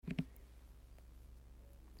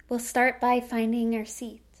We'll start by finding our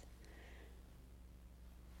seat.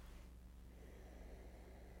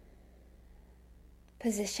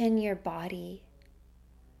 Position your body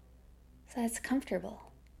so it's comfortable.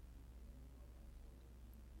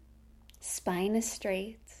 Spine is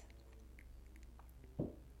straight.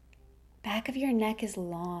 Back of your neck is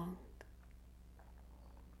long.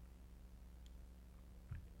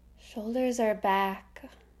 Shoulders are back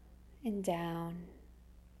and down,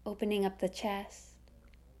 opening up the chest.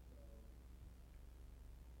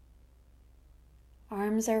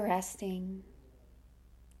 Arms are resting.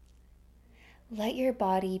 Let your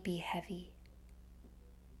body be heavy.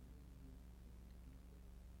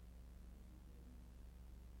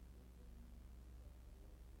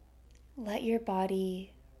 Let your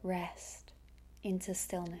body rest into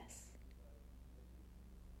stillness.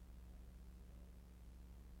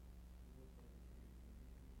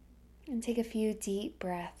 And take a few deep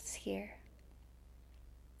breaths here.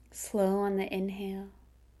 Slow on the inhale.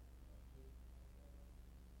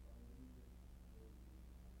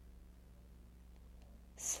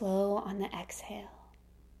 Slow on the exhale.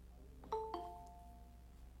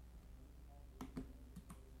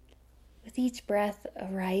 With each breath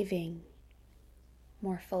arriving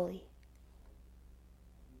more fully.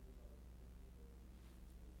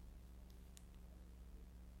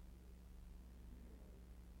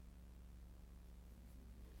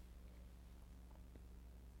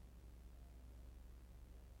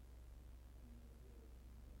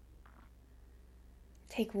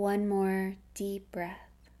 Take one more deep breath.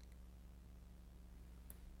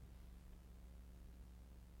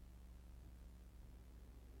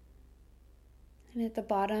 And at the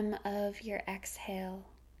bottom of your exhale,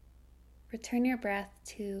 return your breath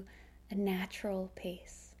to a natural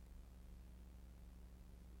pace.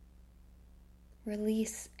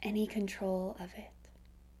 Release any control of it.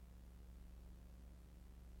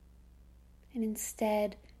 And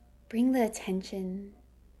instead, bring the attention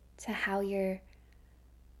to how your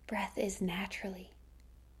breath is naturally.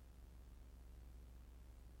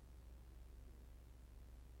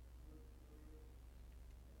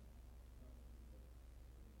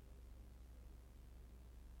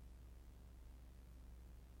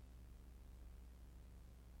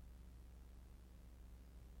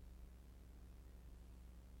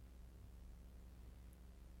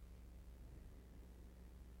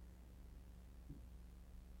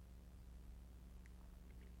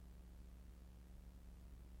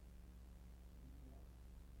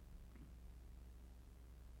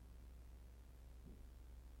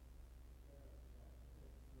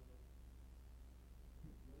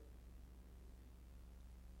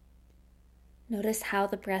 Notice how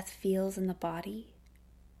the breath feels in the body.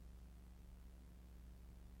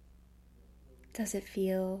 Does it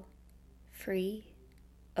feel free,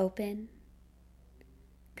 open,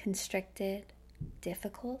 constricted,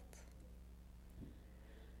 difficult?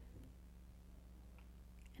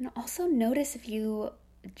 And also notice if you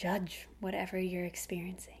judge whatever you're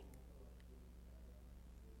experiencing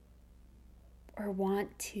or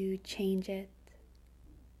want to change it.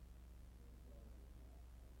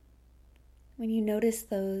 When you notice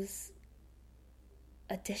those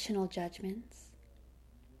additional judgments,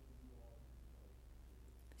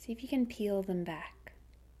 see if you can peel them back.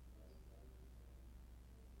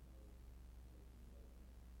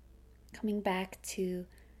 Coming back to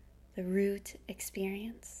the root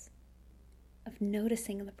experience of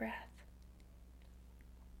noticing the breath.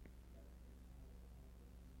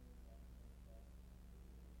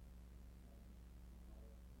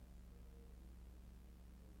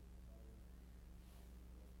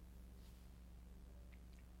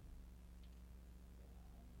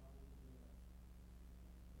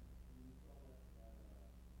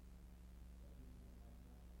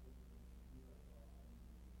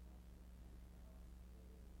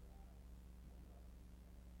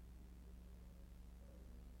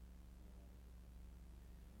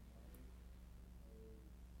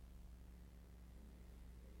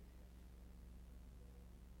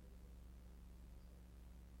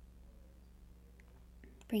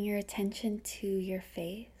 Bring your attention to your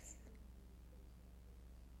face.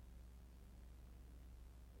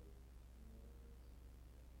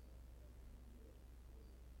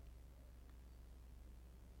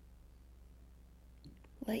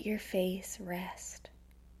 Let your face rest.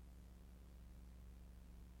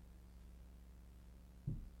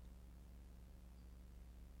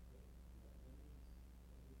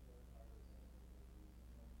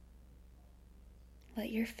 Let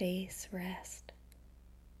your face rest.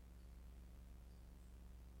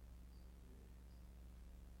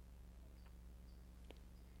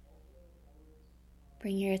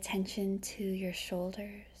 Bring your attention to your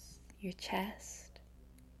shoulders. your chest,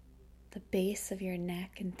 the base of your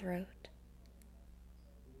neck and throat.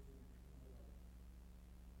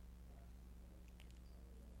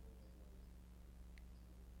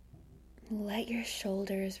 Let your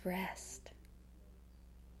shoulders rest.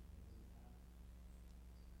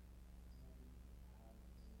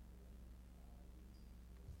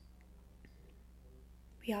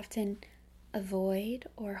 We often avoid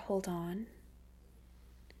or hold on.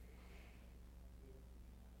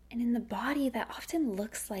 And in the body, that often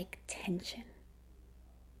looks like tension,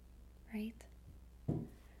 right?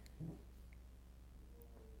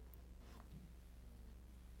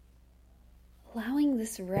 Allowing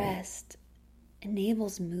this rest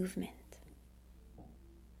enables movement.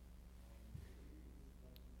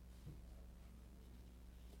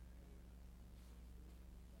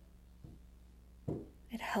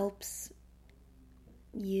 It helps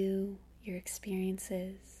you, your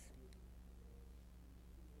experiences,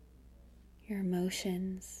 your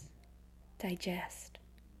emotions digest.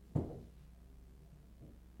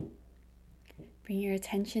 Bring your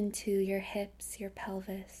attention to your hips, your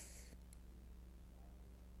pelvis,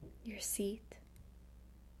 your seat.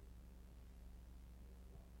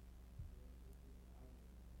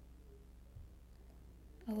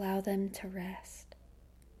 Allow them to rest.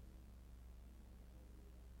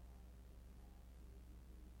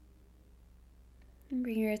 And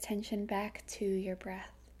bring your attention back to your breath.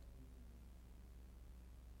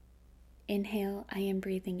 Inhale, I am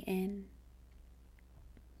breathing in.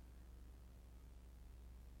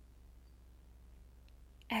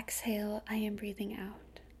 Exhale, I am breathing out.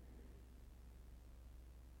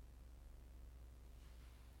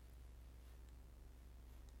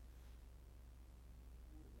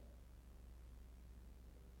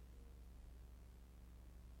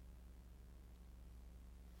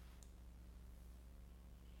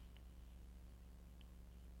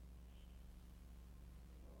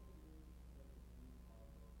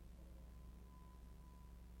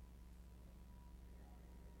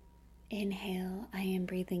 Inhale, I am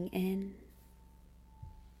breathing in.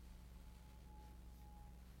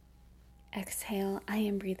 Exhale, I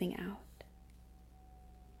am breathing out.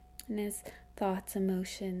 And as thoughts,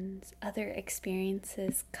 emotions, other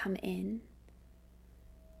experiences come in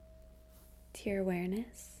to your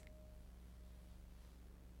awareness,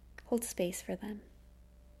 hold space for them.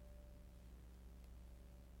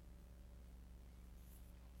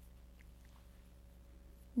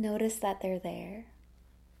 Notice that they're there.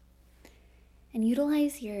 And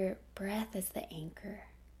utilize your breath as the anchor.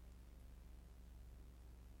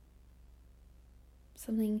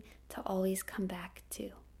 Something to always come back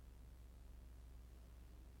to.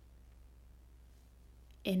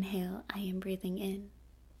 Inhale, I am breathing in.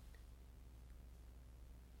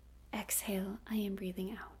 Exhale, I am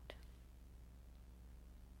breathing out.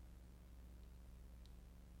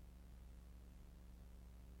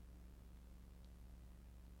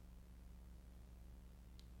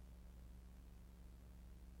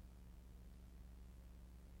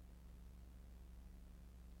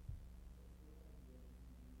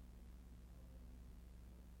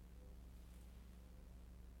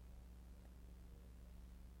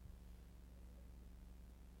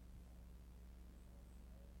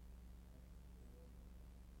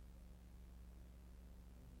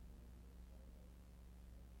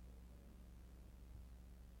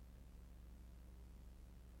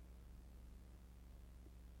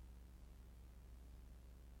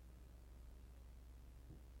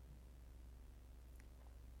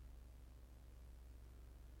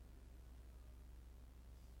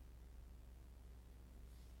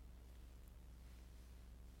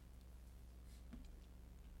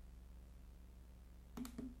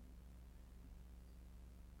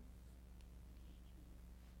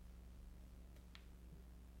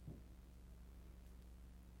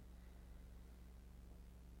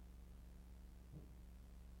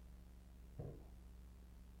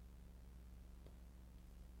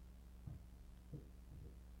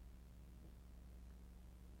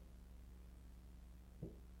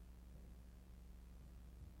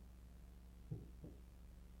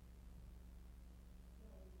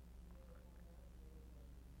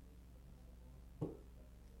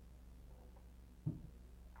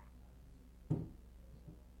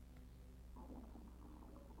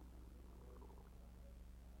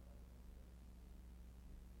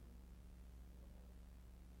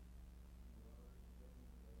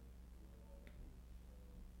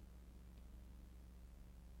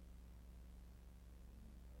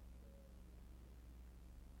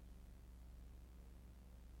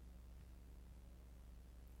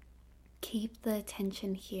 Keep the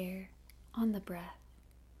attention here on the breath.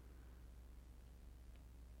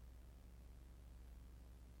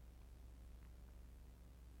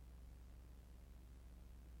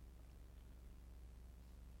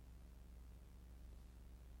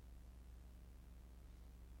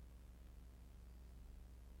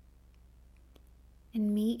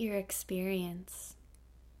 and meet your experience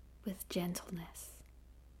with gentleness.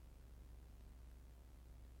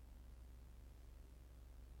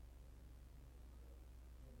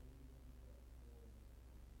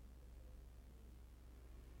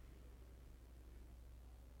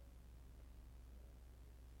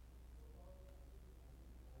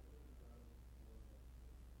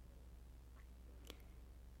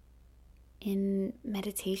 In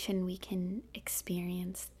meditation, we can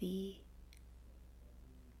experience the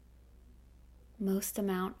most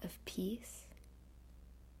amount of peace,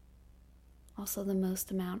 also the most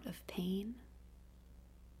amount of pain.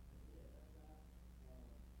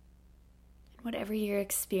 And whatever your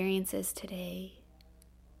experience is today,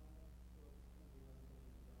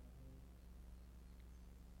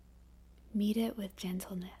 meet it with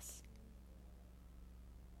gentleness,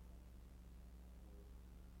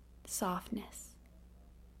 softness.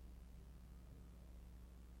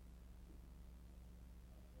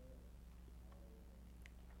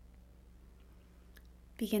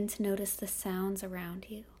 Begin to notice the sounds around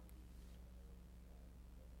you.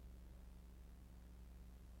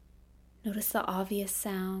 Notice the obvious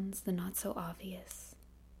sounds, the not so obvious.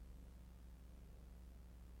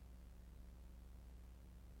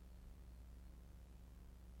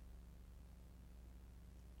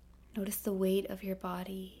 Notice the weight of your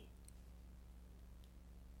body.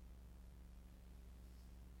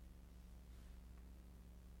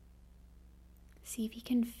 See if you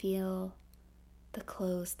can feel the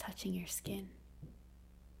clothes touching your skin.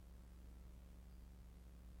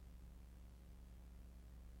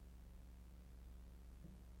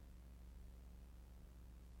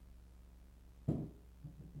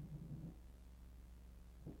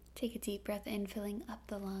 Take a deep breath in, filling up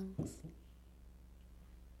the lungs.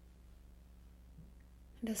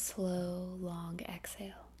 And a slow, long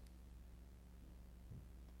exhale.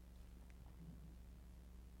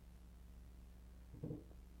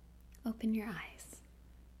 Open your eyes.